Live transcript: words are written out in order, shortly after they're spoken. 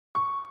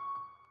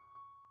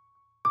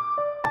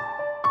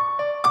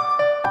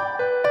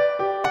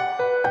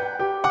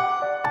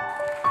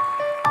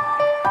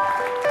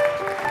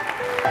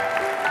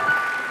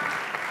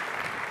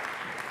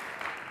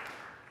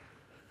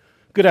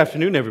Good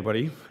afternoon,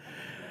 everybody.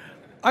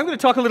 I'm going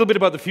to talk a little bit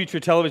about the future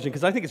of television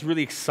because I think it's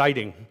really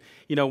exciting.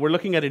 You know, we're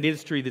looking at an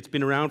industry that's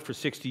been around for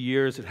 60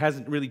 years. It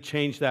hasn't really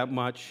changed that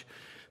much.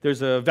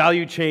 There's a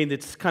value chain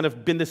that's kind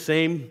of been the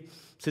same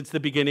since the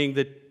beginning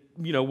that,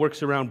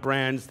 works around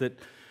brands that,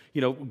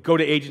 go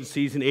to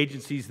agencies, and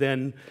agencies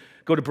then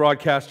go to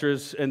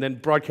broadcasters, and then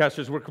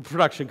broadcasters work with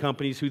production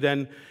companies who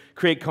then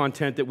create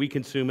content that we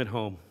consume at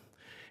home.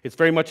 It's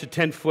very much a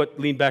 10-foot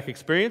lean-back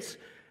experience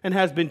and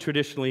has been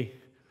traditionally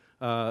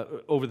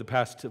over the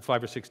past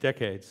 5 or 6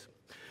 decades.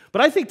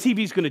 But I think TV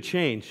is going to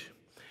change.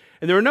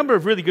 And there are a number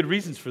of really good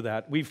reasons for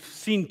that. We've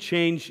seen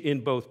change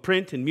in both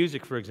print and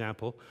music, for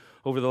example,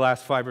 over the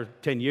last 5 or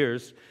 10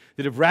 years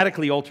that have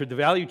radically altered the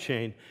value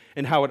chain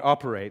and how it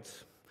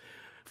operates.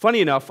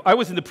 Funny enough, I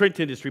was in the print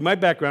industry. My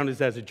background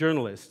is as a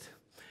journalist.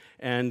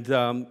 And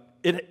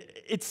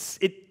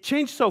it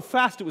changed so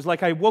fast, it was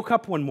like I woke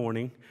up one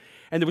morning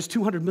and there was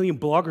 200 million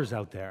bloggers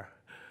out there.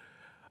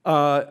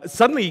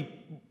 Suddenly,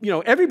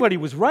 everybody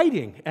was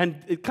writing,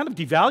 and it kind of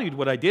devalued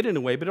what I did in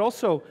a way, but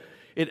also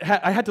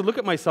I had to look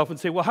at myself and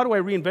say, well, how do I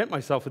reinvent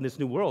myself in this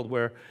new world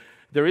where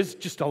there is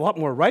just a lot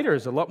more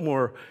writers, a lot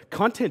more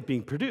content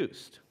being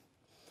produced?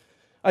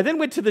 I then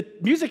went to the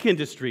music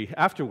industry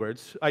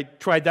afterwards. I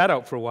tried that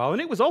out for a while, and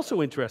it was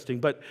also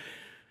interesting, but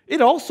it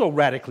also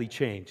radically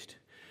changed.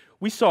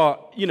 We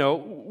saw,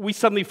 we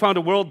suddenly found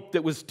a world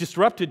that was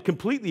disrupted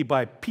completely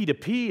by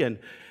P2P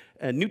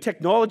and new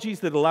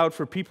technologies that allowed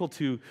for people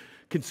to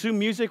consume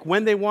music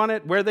when they want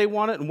it, where they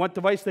want it, and what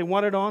device they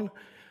want it on,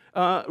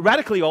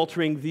 radically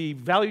altering the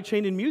value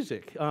chain in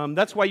music.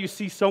 That's why you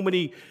see so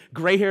many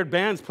gray-haired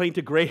bands playing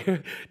to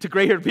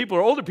gray-haired people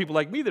or older people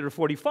like me that are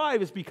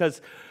 45, is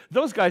because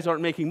those guys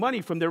aren't making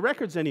money from their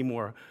records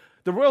anymore.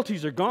 The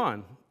royalties are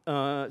gone,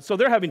 so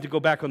they're having to go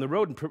back on the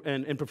road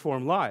and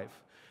perform live.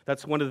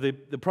 That's one of the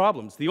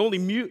problems. The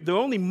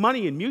only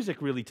money in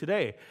music really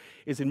today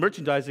is in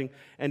merchandising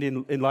and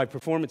in live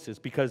performances,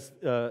 because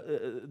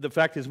the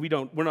fact is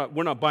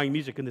we're not buying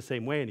music in the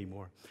same way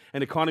anymore.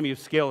 And economy of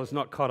scale has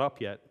not caught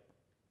up yet.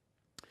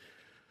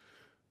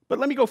 But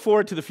let me go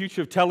forward to the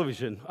future of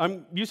television.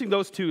 I'm using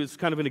those two as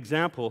kind of an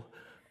example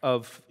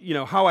of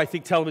how I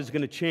think television is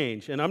going to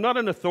change. And I'm not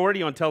an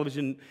authority on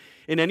television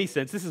in any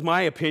sense. This is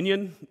my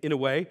opinion in a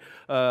way.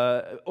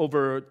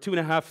 Over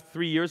 2.5,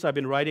 3 years, I've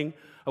been writing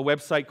a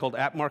website called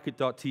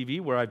appmarket.tv,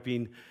 where I've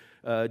been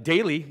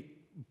daily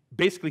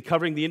basically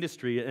covering the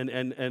industry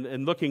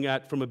and looking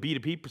at, from a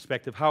B2B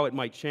perspective, how it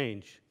might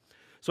change.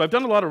 So I've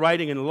done a lot of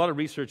writing and a lot of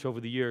research over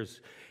the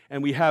years,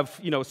 and we have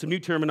some new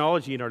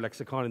terminology in our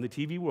lexicon in the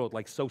TV world,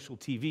 like social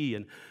TV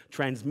and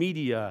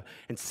transmedia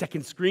and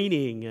second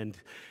screening, and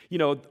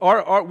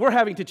we're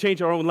having to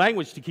change our own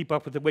language to keep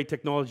up with the way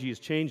technology is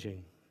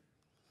changing.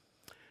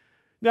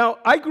 Now,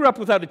 I grew up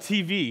without a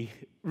TV,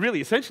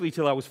 really, essentially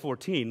till I was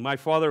 14. My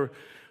father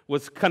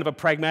was kind of a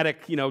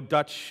pragmatic,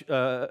 Dutch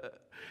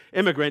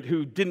immigrant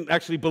who didn't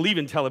actually believe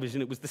in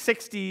television. It was the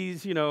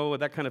 60s,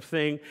 that kind of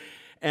thing.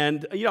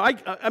 And,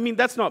 I mean,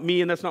 that's not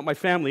me and that's not my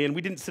family, and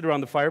we didn't sit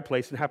around the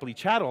fireplace and happily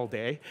chat all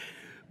day.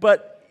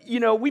 But,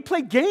 we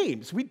played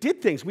games, we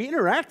did things, we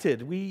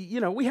interacted,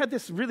 we had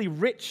this really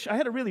rich, I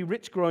had a really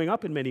rich growing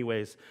up in many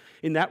ways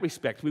in that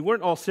respect. We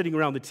weren't all sitting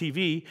around the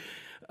TV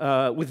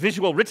with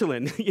visual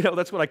Ritalin.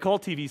 That's what I call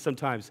TV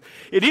sometimes.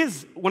 It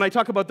is, when I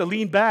talk about the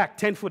lean-back,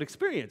 10-foot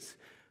experience,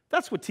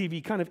 that's what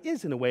TV kind of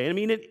is in a way. I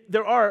mean,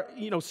 there are,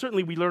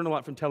 certainly we learn a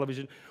lot from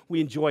television, we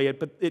enjoy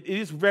it, but it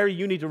is very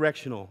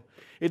unidirectional.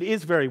 It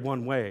is very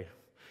one-way.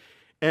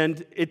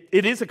 And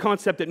it is a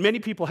concept that many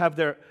people have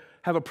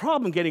a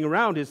problem getting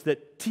around, is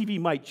that TV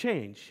might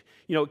change.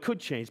 It could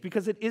change,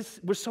 because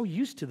we're so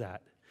used to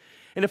that.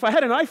 And if I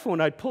had an iPhone,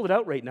 I'd pull it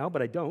out right now,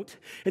 but I don't,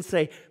 and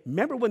say,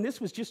 remember when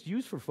this was just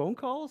used for phone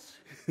calls?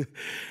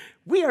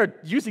 We are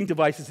using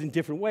devices in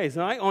different ways,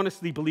 and I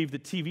honestly believe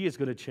that TV is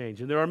going to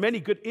change. And there are many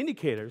good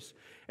indicators,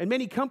 and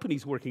many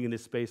companies working in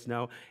this space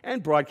now,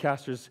 and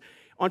broadcasters,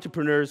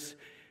 entrepreneurs,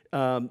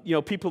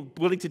 people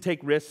willing to take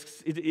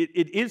risks.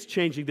 It is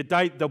changing.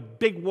 The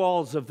big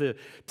walls of the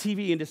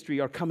TV industry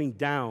are coming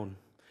down.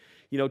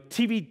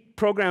 TV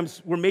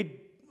programs were made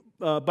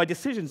by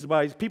decisions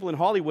by people in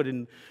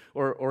Hollywood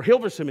or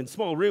Hilversum in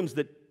small rooms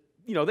that,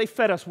 they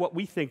fed us what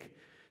we think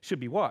should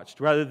be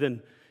watched, rather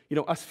than,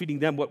 us feeding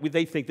them what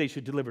they think they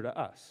should deliver to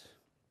us.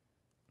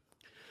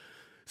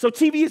 So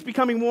TV is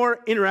becoming more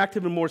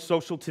interactive and more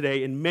social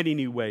today in many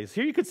new ways.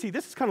 Here you can see,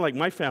 this is kind of like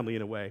my family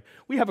in a way.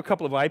 We have a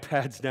couple of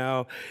iPads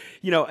now,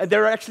 and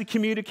they're actually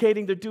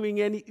communicating, they're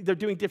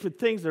doing different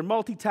things, they're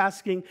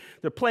multitasking,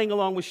 they're playing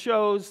along with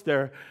shows,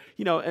 they're,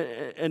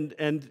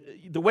 and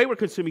the way we're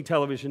consuming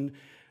television,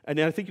 and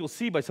I think you'll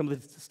see by some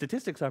of the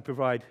statistics I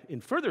provide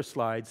in further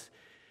slides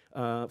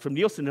from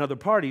Nielsen and other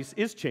parties,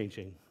 is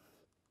changing.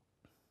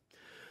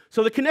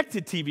 So the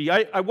connected TV,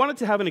 I wanted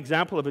to have an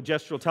example of a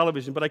gestural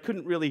television, but I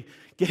couldn't really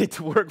get it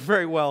to work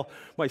very well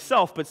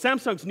myself. But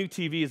Samsung's new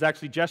TV is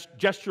actually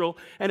gestural,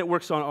 and it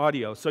works on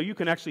audio. So you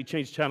can actually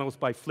change channels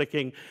by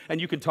flicking, and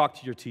you can talk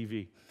to your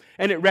TV.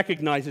 And it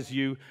recognizes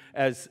you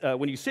as,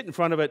 when you sit in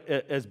front of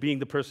it, as being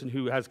the person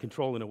who has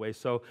control in a way.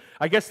 So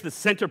I guess the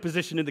center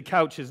position in the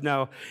couch is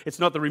now, it's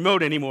not the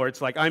remote anymore.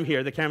 It's like, I'm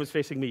here, the camera's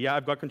facing me. Yeah,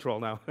 I've got control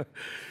now.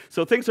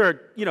 So things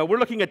are, we're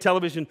looking at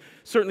television.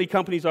 Certainly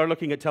companies are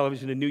looking at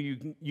television in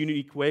new,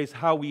 unique ways,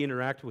 how we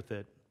interact with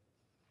it.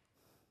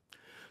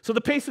 So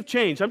the pace of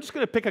change, I'm just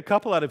going to pick a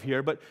couple out of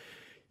here, but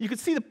you can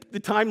see the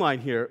timeline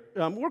here.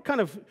 We're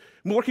kind of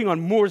working on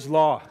Moore's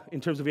Law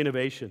in terms of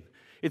innovation.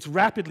 It's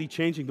rapidly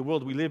changing the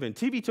world we live in.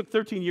 TV took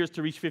 13 years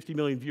to reach 50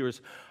 million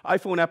viewers.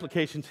 iPhone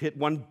applications hit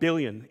 1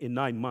 billion in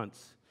 9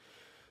 months.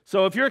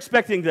 So if you're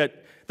expecting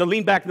that the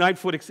lean-back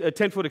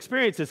 10-foot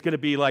experience is going to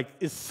be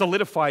is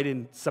solidified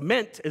in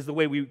cement as the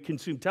way we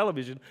consume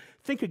television,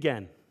 think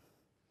again.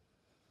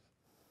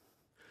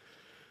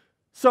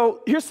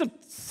 So here's some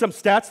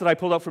stats that I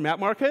pulled out from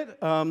AppMarket.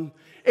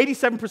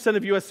 87%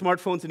 of US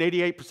smartphones and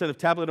 88% of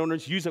tablet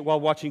owners use it while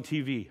watching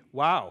TV.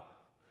 Wow.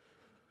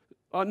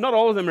 Not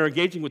all of them are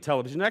engaging with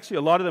television. Actually,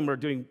 a lot of them are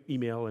doing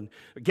email and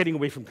getting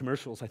away from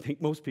commercials, I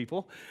think most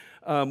people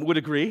would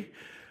agree.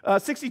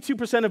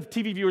 62% of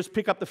TV viewers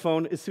pick up the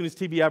phone as soon as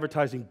TV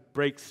advertising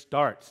break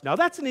starts. Now,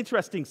 that's an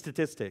interesting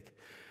statistic,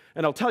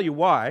 and I'll tell you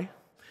why.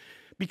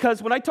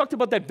 Because when I talked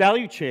about that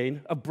value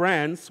chain of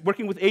brands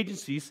working with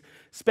agencies,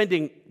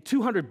 spending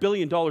 $200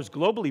 billion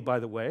globally, by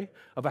the way,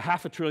 of a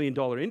 $500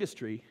 billion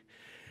industry,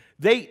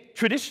 they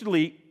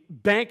traditionally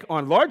bank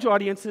on large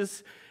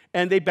audiences,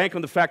 and they bank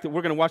on the fact that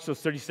we're going to watch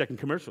those 30-second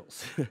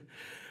commercials.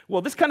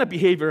 Well, this kind of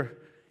behavior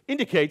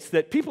indicates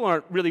that people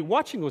aren't really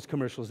watching those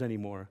commercials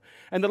anymore.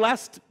 And the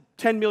last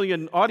 10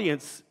 million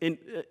audience in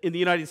the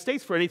United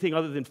States for anything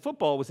other than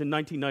football was in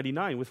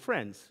 1999 with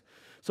Friends.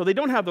 So they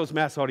don't have those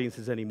mass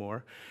audiences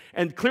anymore.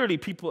 And clearly,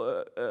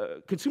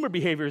 consumer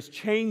behavior is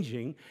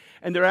changing,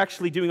 and they're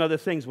actually doing other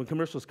things when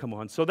commercials come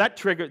on. So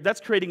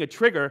that's creating a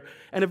trigger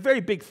and a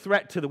very big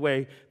threat to the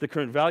way the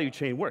current value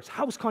chain works.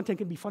 How is content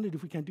going to be funded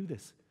if we can't do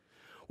this?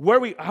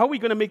 How are we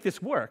going to make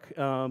this work?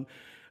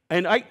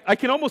 And I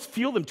can almost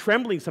feel them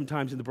trembling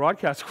sometimes in the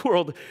broadcast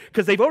world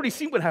because they've already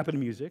seen what happened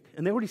in music,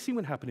 and they've already seen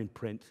what happened in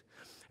print.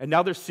 And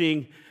now they're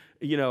seeing,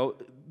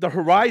 the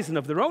horizon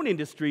of their own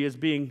industry as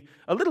being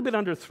a little bit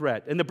under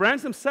threat. And the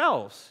brands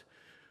themselves,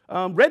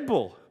 Red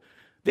Bull,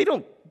 they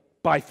don't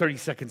buy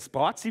 30-second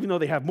spots, even though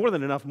they have more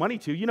than enough money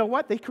to. You know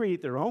what? They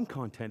create their own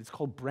content. It's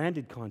called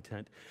branded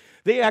content.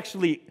 They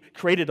actually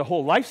created a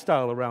whole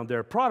lifestyle around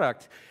their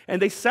product,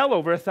 and they sell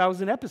over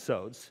 1,000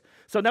 episodes.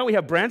 So now we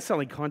have brands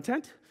selling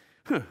content?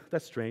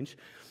 That's strange.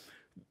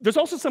 There's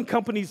also some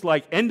companies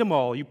like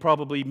Endemol, you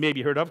probably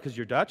maybe heard of because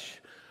you're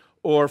Dutch,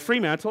 or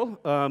Fremantle,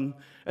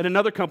 and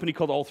another company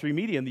called All3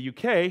 Media in the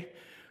UK,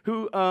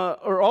 who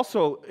are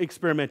also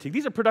experimenting.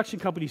 These are production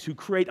companies who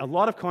create a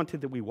lot of content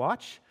that we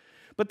watch,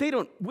 but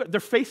they're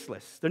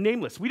faceless, they're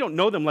nameless. We don't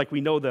know them like we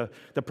know the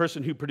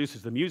person who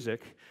produces the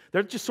music.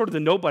 They're just sort of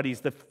the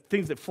nobodies, the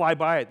things that fly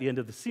by at the end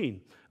of the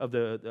scene of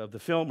the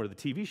film or the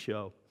TV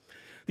show.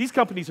 These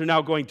companies are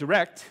now going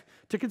direct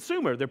to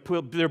consumer.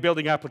 They're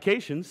building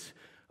applications,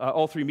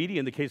 All3 Media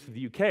in the case of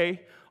the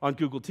UK, on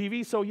Google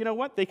TV. So you know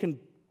what?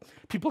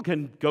 People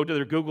can go to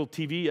their Google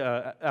TV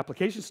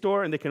application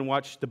store and they can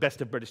watch the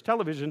best of British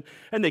television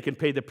and they can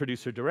pay the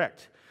producer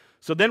direct.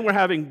 So then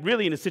we're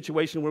really in a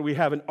situation where we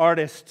have an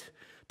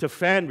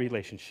artist-to-fan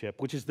relationship,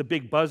 which is the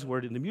big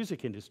buzzword in the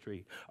music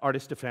industry.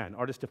 Artist-to-fan,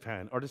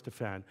 artist-to-fan,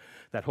 artist-to-fan.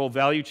 That whole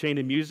value chain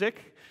in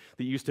music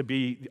that used to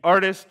be the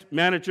artist,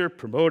 manager,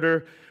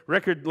 promoter,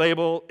 record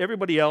label,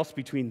 everybody else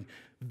between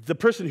the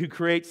person who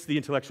creates the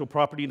intellectual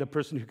property and the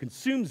person who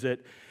consumes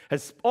it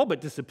has all but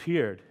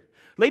disappeared.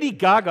 Lady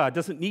Gaga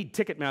doesn't need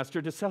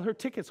Ticketmaster to sell her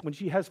tickets when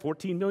she has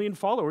 14 million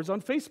followers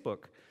on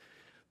Facebook.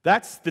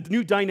 That's the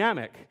new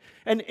dynamic.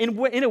 And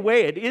in a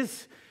way, it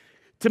is,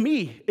 to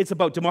me, it's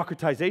about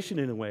democratization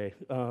in a way.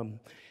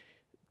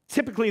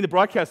 Typically in the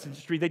broadcast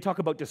industry, they talk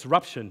about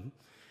disruption.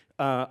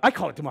 I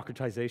call it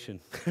democratization.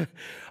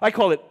 I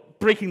call it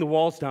breaking the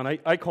walls down.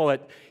 I call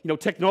it,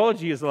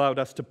 technology has allowed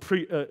us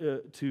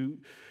to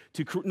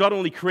not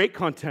only create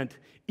content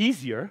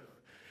easier,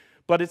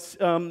 but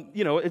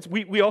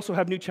we also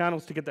have new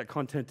channels to get that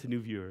content to new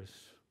viewers.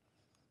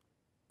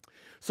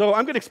 So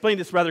I'm going to explain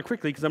this rather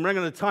quickly because I'm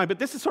running out of time, but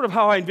this is sort of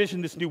how I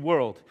envision this new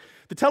world.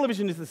 The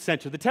television is the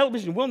center. The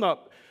television will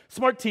not,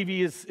 smart TV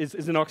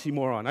is an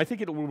oxymoron. I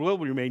think it will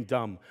remain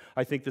dumb.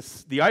 I think the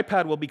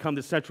iPad will become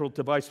the central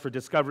device for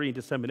discovery and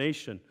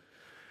dissemination,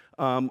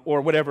 or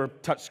whatever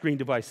touchscreen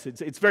device.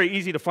 It's very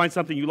easy to find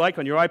something you like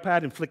on your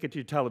iPad and flick it to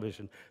your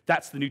television.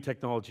 That's the new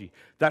technology.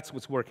 That's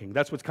what's working.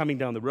 That's what's coming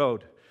down the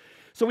road.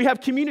 So we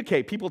have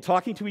communicate, people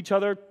talking to each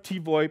other,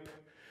 T-VoIP.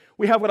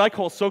 We have what I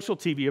call social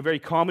TV, a very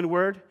common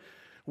word,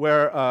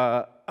 where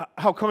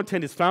how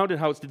content is found and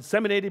how it's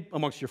disseminated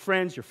amongst your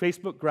friends, your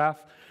Facebook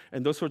graph,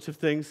 and those sorts of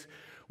things.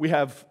 We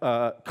have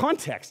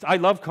context. I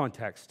love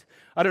context.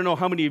 I don't know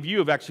how many of you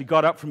have actually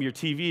got up from your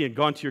TV and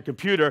gone to your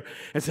computer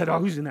and said, oh,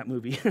 who's in that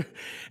movie?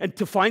 And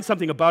to find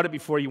something about it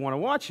before you want to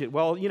watch it.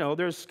 Well,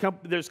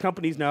 there's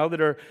companies now that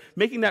are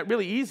making that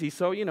really easy,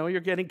 so, you're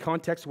getting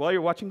context while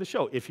you're watching the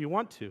show, if you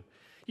want to.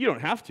 You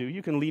don't have to.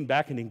 You can lean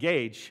back and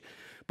engage.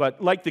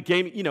 But like the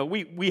game,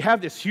 we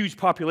have this huge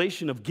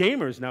population of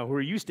gamers now who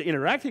are used to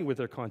interacting with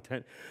their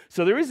content.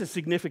 So there is a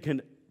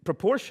significant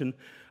proportion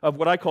of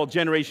what I call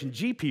Generation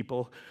G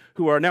people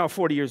who are now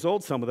 40 years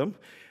old, some of them,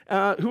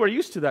 who are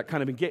used to that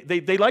kind of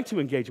engagement. They like to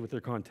engage with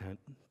their content.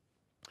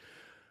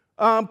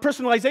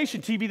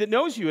 Personalization, TV that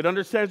knows you. It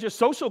understands your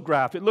social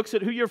graph. It looks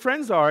at who your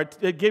friends are.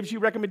 It gives you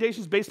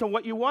recommendations based on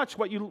what you watch,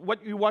 what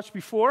you watched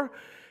before,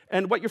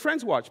 and what your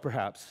friends watch,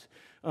 perhaps.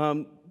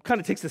 Kind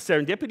of takes the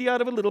serendipity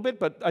out of it a little bit,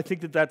 but I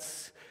think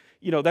that's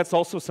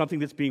also something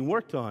that's being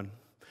worked on.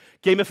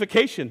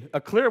 Gamification,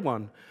 a clear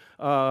one.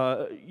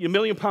 A £1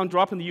 million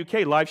drop in the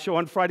UK, live show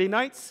on Friday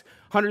nights,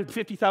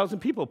 150,000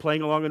 people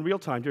playing along in real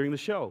time during the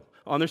show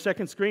on their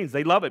second screens.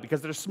 They love it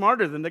because they're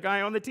smarter than the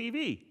guy on the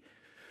TV.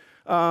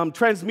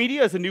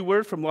 Transmedia is a new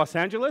word from Los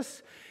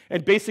Angeles,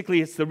 and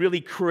basically it's the really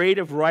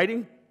creative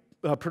writing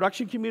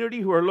production community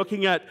who are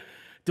looking at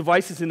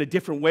devices in a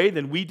different way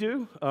than we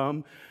do.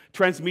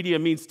 Transmedia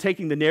means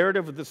taking the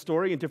narrative of the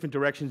story in different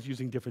directions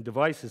using different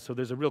devices, so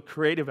there's a real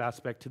creative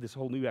aspect to this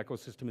whole new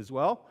ecosystem as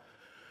well.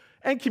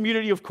 And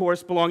community, of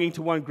course, belonging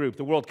to one group.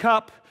 The World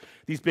Cup,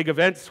 these big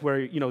events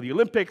where, the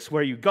Olympics,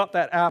 where you got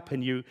that app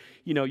and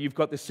you've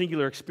got the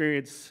singular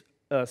experience,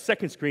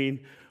 second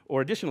screen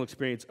or additional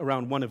experience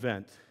around one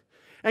event.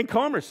 And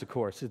commerce, of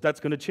course,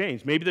 that's going to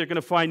change. Maybe they're going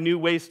to find new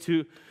ways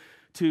to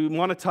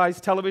monetize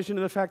television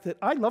and the fact that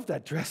I love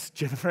that dress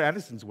Jennifer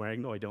Aniston's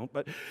wearing. No, I don't,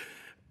 but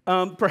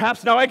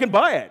perhaps now I can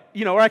buy it,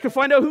 or I can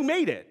find out who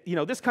made it.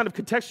 This kind of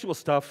contextual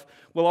stuff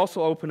will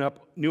also open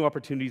up new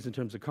opportunities in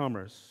terms of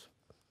commerce.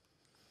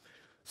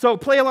 So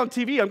Play Along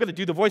TV, I'm going to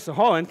do the voice of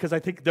Holland because I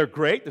think they're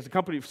great. There's a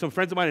company, some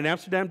friends of mine in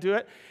Amsterdam do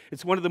it.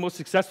 It's one of the most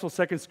successful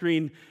second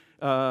screen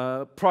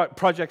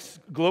projects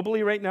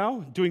globally right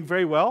now, doing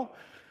very well.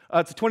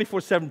 It's a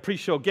 24/7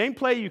 pre-show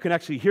gameplay. You can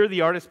actually hear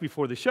the artist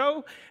before the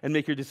show and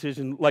make your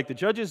decision like the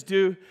judges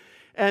do.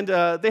 And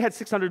they had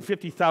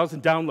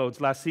 650,000 downloads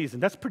last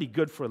season. That's pretty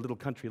good for a little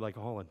country like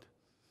Holland.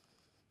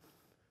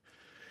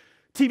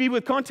 TV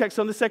with context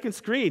on the second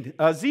screen.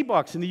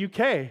 Zbox in the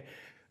UK,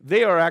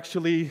 they are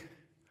actually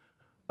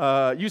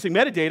using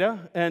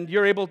metadata, and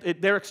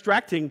they're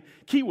extracting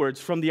keywords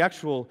from the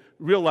actual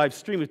real live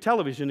stream of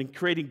television and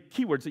creating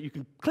keywords that you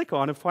can click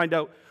on and find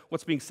out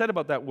what's being said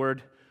about that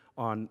word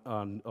on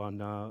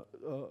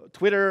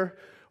Twitter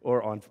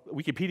or on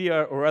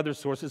Wikipedia or other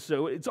sources.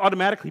 So it's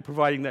automatically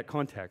providing that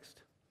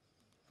context.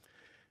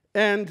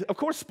 And of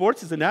course,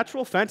 sports is a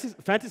natural.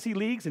 Fantasy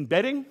leagues and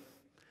betting.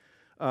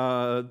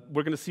 We're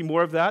going to see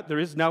more of that. There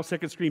is now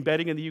second screen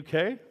betting in the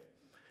UK.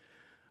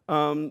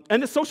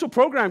 And the social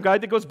program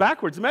guide that goes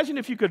backwards. Imagine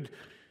if you could,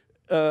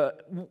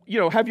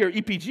 have your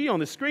EPG on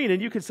the screen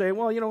and you could say,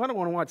 well, I don't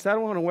want to watch that. I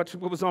want to watch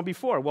what was on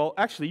before. Well,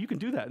 actually, you can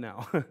do that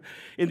now.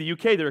 In the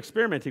UK, they're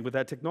experimenting with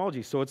that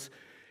technology. So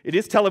it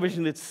is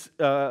television that's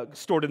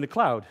stored in the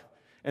cloud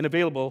and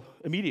available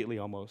immediately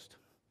almost.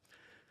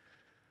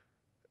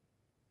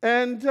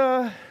 And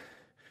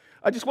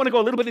I just want to go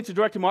a little bit into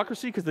direct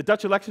democracy because the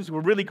Dutch elections were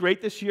really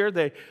great this year.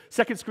 The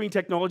second screen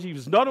technology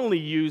was not only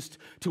used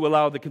to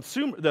allow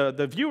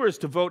the viewers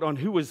to vote on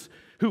who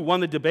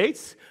won the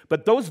debates,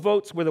 but those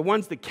votes were the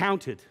ones that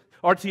counted.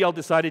 RTL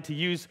decided to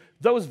use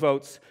those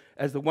votes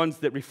as the ones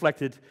that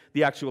reflected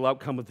the actual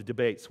outcome of the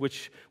debates,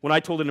 which when I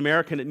told an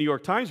American at New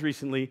York Times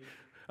recently,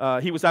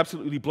 he was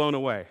absolutely blown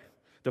away.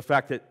 The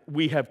fact that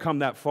we have come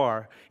that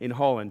far in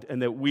Holland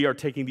and that we are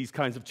taking these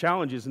kinds of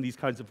challenges and these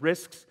kinds of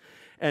risks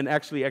and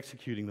actually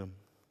executing them.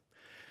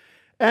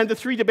 And the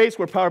three debates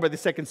were powered by the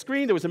second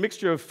screen. There was a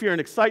mixture of fear and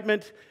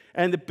excitement,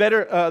 and the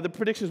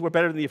predictions were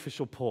better than the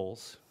official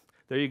polls.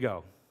 There you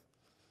go.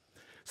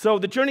 So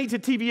the journey to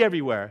TV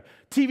everywhere.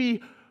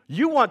 TV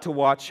you want to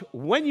watch,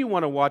 when you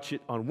want to watch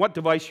it, on what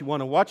device you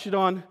want to watch it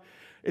on.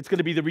 It's going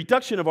to be the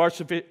reduction of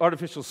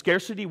artificial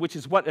scarcity, which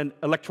is what an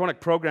electronic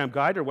program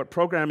guide or what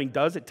programming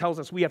does. It tells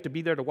us we have to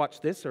be there to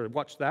watch this or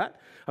watch that.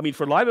 I mean,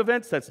 for live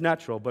events, that's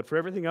natural, but for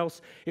everything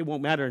else, it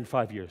won't matter in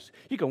 5 years.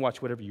 You can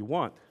watch whatever you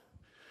want.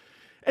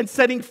 And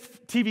setting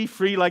TV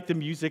free like the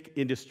music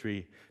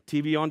industry.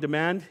 TV on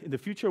demand in the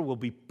future will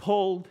be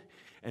pulled,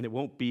 and it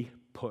won't be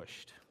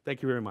pushed.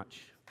 Thank you very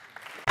much.